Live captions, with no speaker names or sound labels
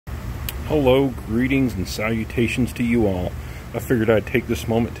Hello, greetings and salutations to you all. I figured I'd take this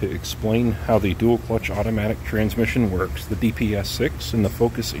moment to explain how the dual clutch automatic transmission works, the DPS6 and the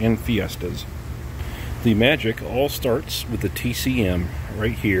Focus and Fiestas. The magic all starts with the TCM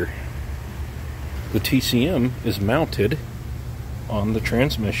right here. The TCM is mounted on the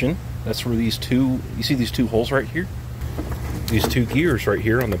transmission. That's where you see these two holes right here? These two gears right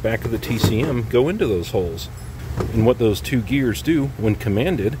here on the back of the TCM go into those holes. And what those two gears do, when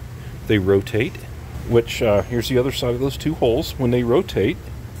commanded, they rotate, which here's the other side of those two holes. When they rotate,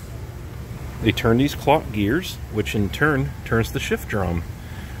 they turn these clock gears, which in turn turns the shift drum.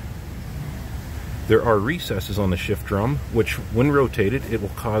 There are recesses on the shift drum, which when rotated, it will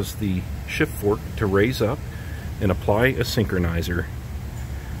cause the shift fork to raise up and apply a synchronizer.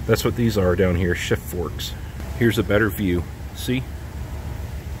 That's what these are down here, shift forks. Here's a better view. See?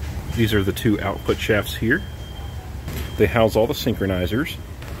 These are the two output shafts here. They house all the synchronizers.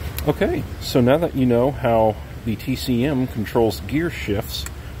 Okay, so now that you know how the TCM controls gear shifts,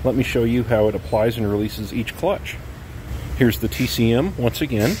 let me show you how it applies and releases each clutch. Here's the TCM once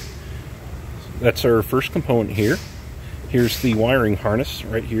again. That's our first component here. Here's the wiring harness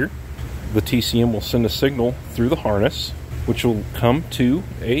right here. The TCM will send a signal through the harness, which will come to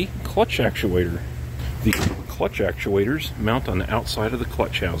a clutch actuator. The clutch actuators mount on the outside of the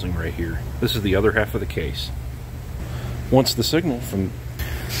clutch housing right here. This is the other half of the case. Once the signal from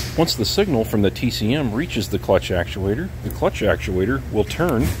the TCM reaches the clutch actuator will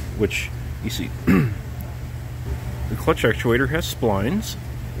turn, which you see. The clutch actuator has splines,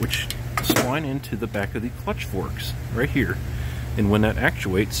 which spline into the back of the clutch forks right here. And when that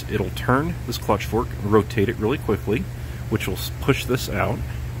actuates, it'll turn this clutch fork and rotate it really quickly, which will push this out.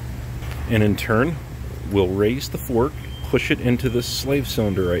 And in turn, will raise the fork, push it into this slave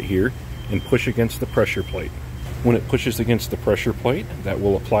cylinder right here, and push against the pressure plate. When it pushes against the pressure plate, that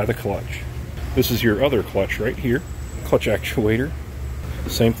will apply the clutch. This is your other clutch right here, clutch actuator.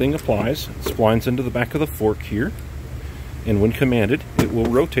 The same thing applies. It splines into the back of the fork here, and when commanded, it will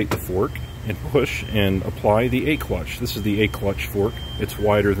rotate the fork and push and apply the A clutch. This is the A clutch fork. It's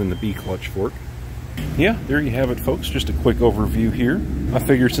wider than the B clutch fork. Yeah, there you have it, folks. Just a quick overview here. I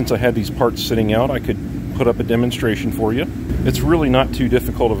figured since I had these parts sitting out, I could put up a demonstration for you. It's really not too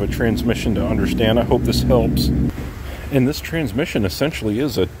difficult of a transmission to understand. I hope this helps. And this transmission essentially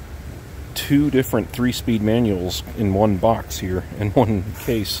is two different 3-speed manuals in one box here, in one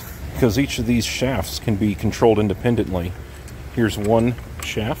case, because each of these shafts can be controlled independently. Here's one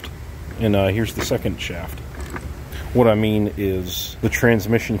shaft, and here's the second shaft. What I mean is the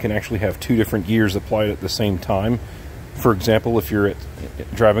transmission can actually have two different gears applied at the same time. For example, if you're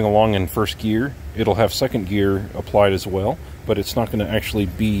driving along in first gear, it'll have second gear applied as well, but it's not going to actually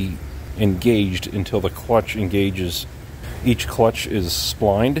be engaged until the clutch engages. Each clutch is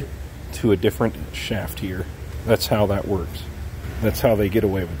splined to a different shaft here. That's how that works. That's how they get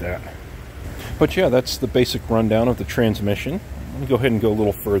away with that. But yeah, that's the basic rundown of the transmission. Let me go ahead and go a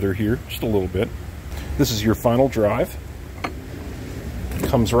little further here, just a little bit. This is your final drive. It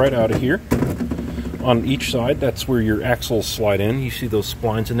comes right out of here. On each side, that's where your axles slide in. You see those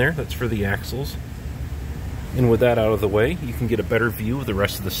splines in there? That's for the axles. And with that out of the way, you can get a better view of the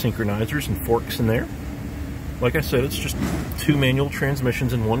rest of the synchronizers and forks in there. Like I said, it's just two manual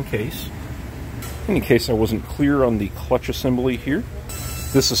transmissions in one case. In case I wasn't clear on the clutch assembly here,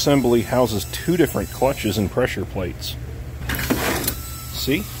 this assembly houses two different clutches and pressure plates.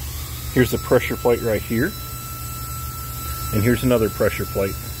 See? Here's the pressure plate right here, and here's another pressure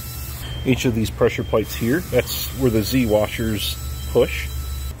plate. Each of these pressure plates here, that's where the Z washers push.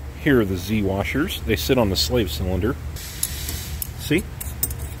 Here are the Z washers. They sit on the slave cylinder. See?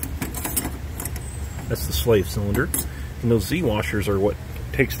 That's the slave cylinder. And those Z washers are what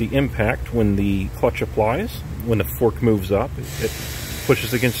takes the impact when the clutch applies. When the fork moves up, it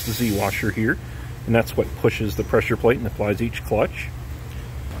pushes against the Z washer here, and that's what pushes the pressure plate and applies each clutch.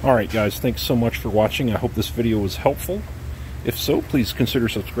 Alright guys, thanks so much for watching. I hope this video was helpful. If so, please consider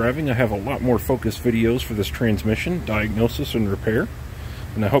subscribing. I have a lot more focused videos for this transmission, diagnosis, and repair.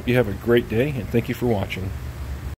 And I hope you have a great day, and thank you for watching.